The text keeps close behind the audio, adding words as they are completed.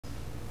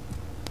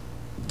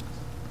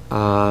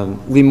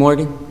Lee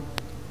Morgan.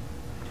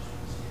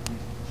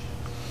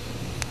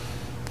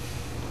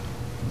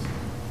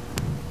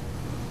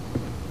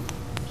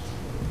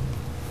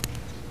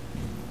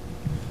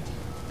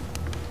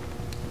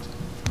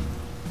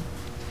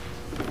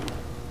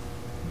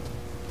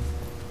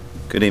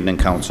 Good evening,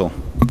 Council.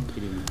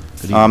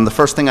 The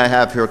first thing I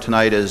have here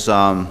tonight is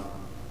I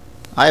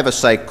have a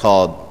site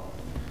called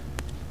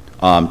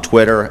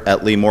Twitter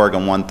at Lee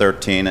Morgan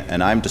 113,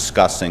 and I'm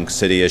discussing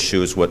city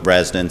issues with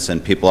residents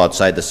and people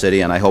outside the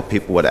city, and I hope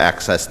people would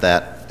access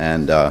that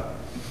and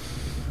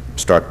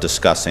start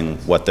discussing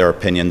what their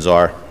opinions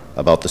are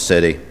about the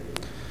city.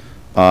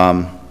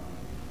 Mr.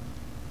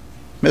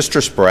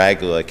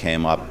 Mrjoelo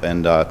came up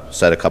and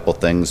said a couple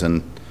things,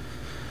 and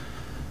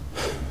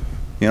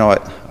you know,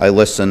 I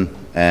listened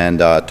and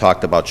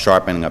talked about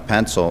sharpening a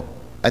pencil.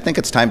 I think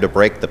it's time to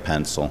break the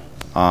pencil.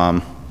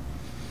 And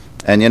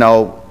you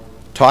know,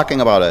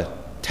 talking about a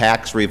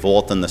tax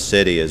revolt in the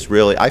city is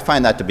really, I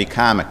find that to be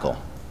comical.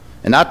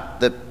 And not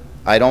that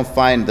I don't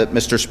find that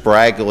Mr.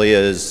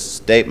 Mrjoelo's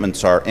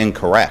statements are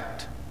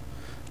incorrect,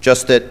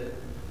 just that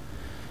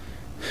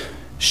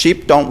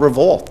sheep don't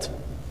revolt.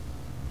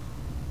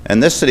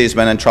 And this city's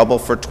been in trouble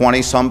for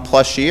 20-some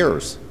plus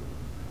years.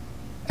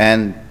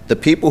 And the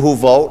people who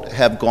vote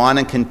have gone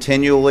and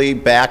continually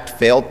backed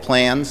failed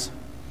plans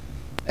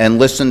and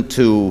listened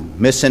to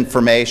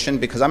misinformation,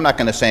 because I'm not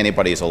going to say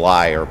anybody's a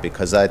liar,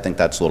 because I think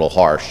that's a little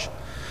harsh.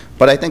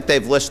 But I think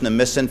they've listened to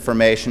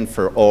misinformation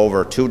for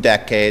over 2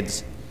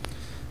 decades.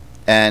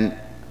 And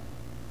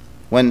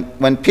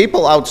when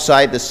people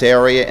outside this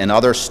area in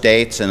other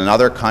states and in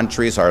other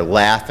countries are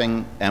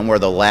laughing, and we're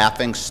the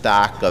laughing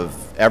stock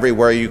of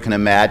everywhere you can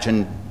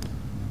imagine,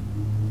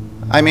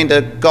 I mean,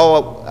 to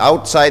go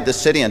outside the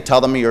city and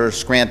tell them you're a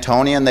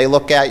Scrantonian, they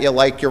look at you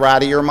like you're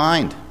out of your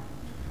mind.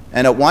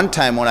 And at one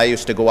time when I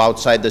used to go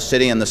outside the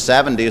city in the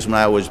 70s, when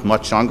I was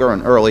much younger,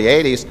 in early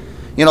 80s,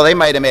 you know, they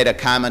might have made a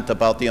comment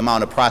about the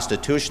amount of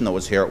prostitution that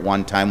was here at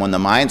one time when the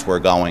mines were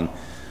going.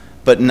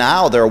 But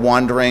now they're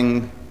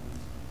wondering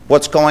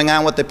what's going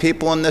on with the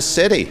people in this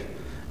city.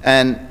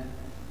 And,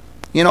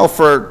 you know,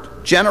 for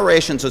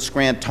generations of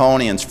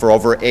Scrantonians for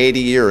over 80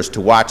 years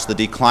to watch the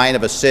decline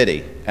of a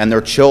city and their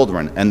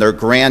children and their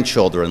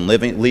grandchildren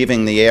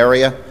leaving the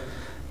area,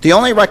 the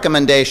only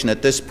recommendation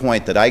at this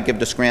point that I give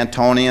to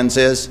Scrantonians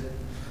is,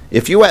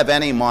 if you have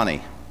any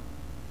money,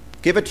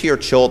 give it to your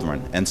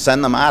children and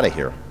send them out of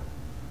here.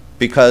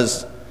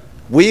 Because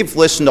we've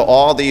listened to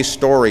all these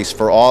stories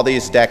for all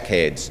these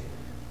decades,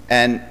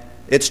 and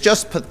it's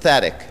just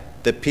pathetic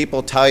that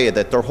people tell you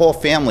that their whole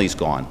family's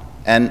gone.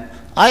 And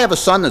I have a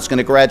son that's going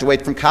to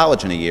graduate from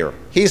college in a year.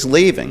 He's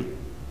leaving.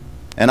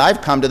 And I've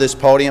come to this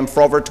podium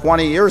for over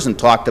 20 years and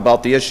talked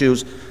about the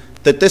issues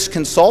that this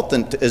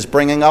consultant is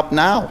bringing up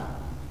now.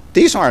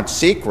 These aren't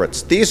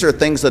secrets. These are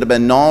things that have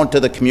been known to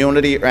the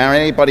community or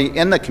anybody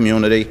in the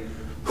community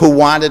who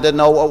wanted to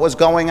know what was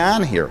going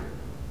on here.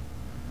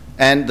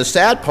 And the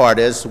sad part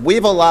is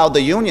we've allowed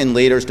the union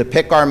leaders to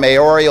pick our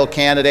mayoral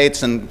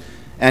candidates and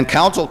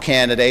council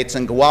candidates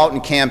and go out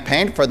and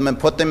campaign for them and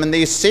put them in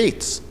these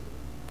seats.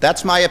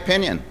 That's my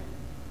opinion.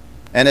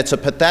 And it's a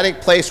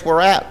pathetic place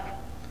we're at.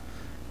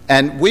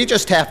 And we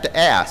just have to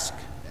ask,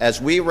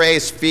 as we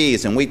raise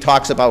fees and we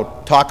talk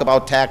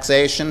about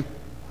taxation,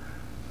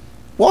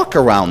 walk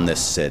around this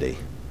city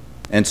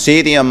and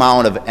see the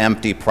amount of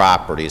empty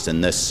properties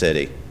in this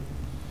city.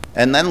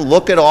 And then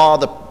look at all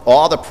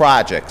the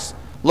projects.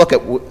 Look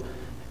at,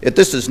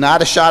 this is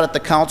not a shot at the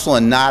council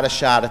and not a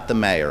shot at the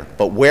mayor,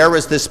 but where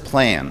is this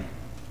plan?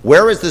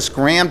 Where is this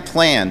grand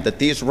plan that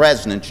these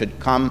residents should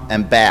come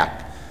and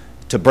back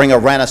to bring a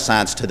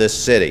renaissance to this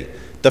city?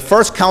 The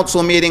first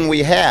council meeting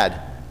we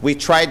had, we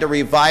tried to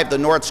revive the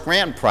North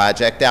Scranton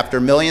project after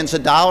millions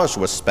of dollars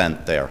was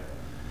spent there.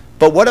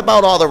 But what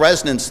about all the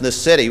residents in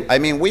this city? I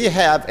mean, we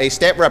have a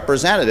state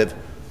representative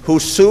who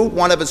sued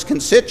one of his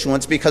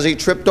constituents because he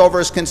tripped over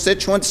his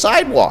constituent's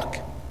sidewalk.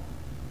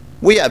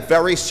 We have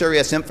very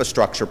serious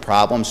infrastructure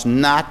problems,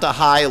 not to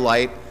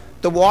highlight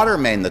the water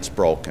main that's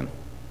broken.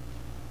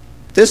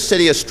 This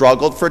city has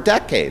struggled for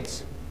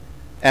decades,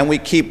 and we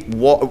keep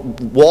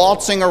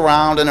waltzing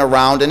around and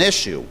around an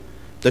issue.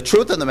 The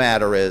truth of the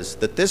matter is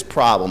that this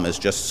problem is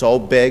just so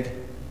big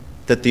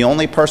that the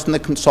only person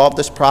that can solve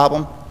this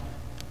problem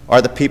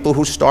are the people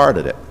who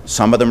started it.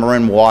 Some of them are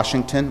in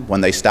Washington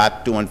when they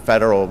stopped doing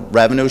federal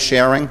revenue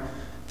sharing.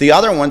 The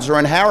other ones are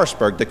in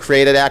Harrisburg that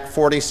created Act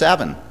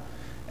 47.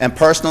 And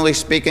personally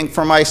speaking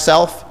for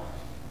myself,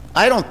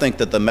 I don't think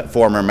that the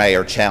former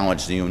mayor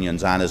challenged the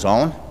unions on his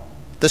own.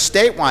 The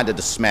state wanted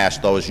to smash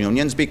those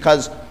unions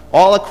because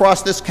all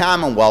across this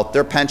Commonwealth,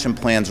 their pension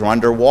plans are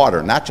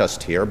underwater, not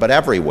just here, but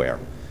everywhere.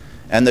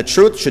 And the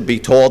truth should be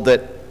told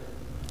that,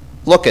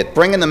 look,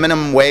 bringing the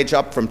minimum wage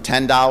up from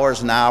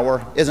 $10 an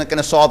hour isn't going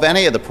to solve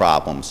any of the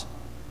problems.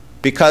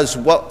 Because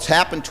what's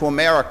happened to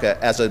America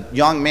as a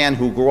young man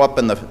who grew up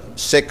in the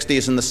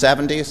 60s and the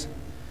 70s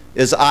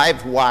is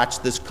I've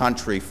watched this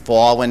country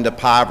fall into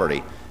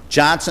poverty.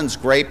 Johnson's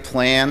great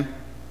plan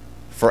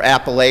for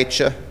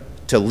Appalachia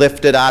to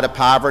lift it out of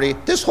poverty,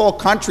 this whole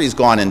country's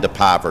gone into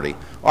poverty.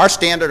 our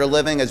standard of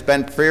living has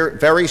been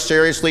very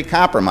seriously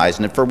compromised,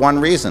 and for one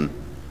reason.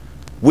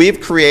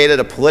 We've created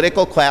a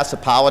political class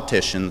of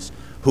politicians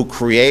who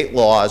create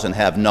laws and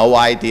have no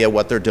idea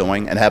what they're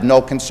doing and have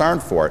no concern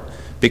for it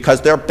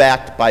because they're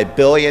backed by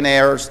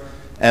billionaires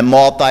and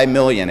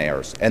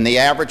multimillionaires. And the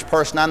average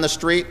person on the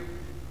street,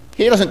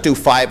 he doesn't do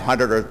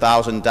 $500 or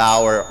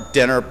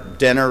 $1,000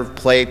 dinner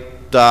plate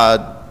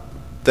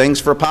things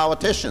for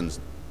politicians.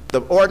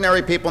 The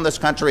ordinary people in this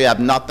country have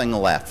nothing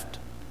left.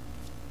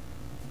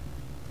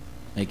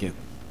 Thank you.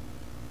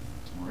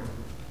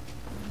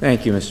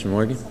 Thank you, Mr.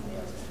 Morgan.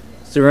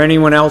 Is there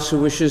anyone else who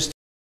wishes to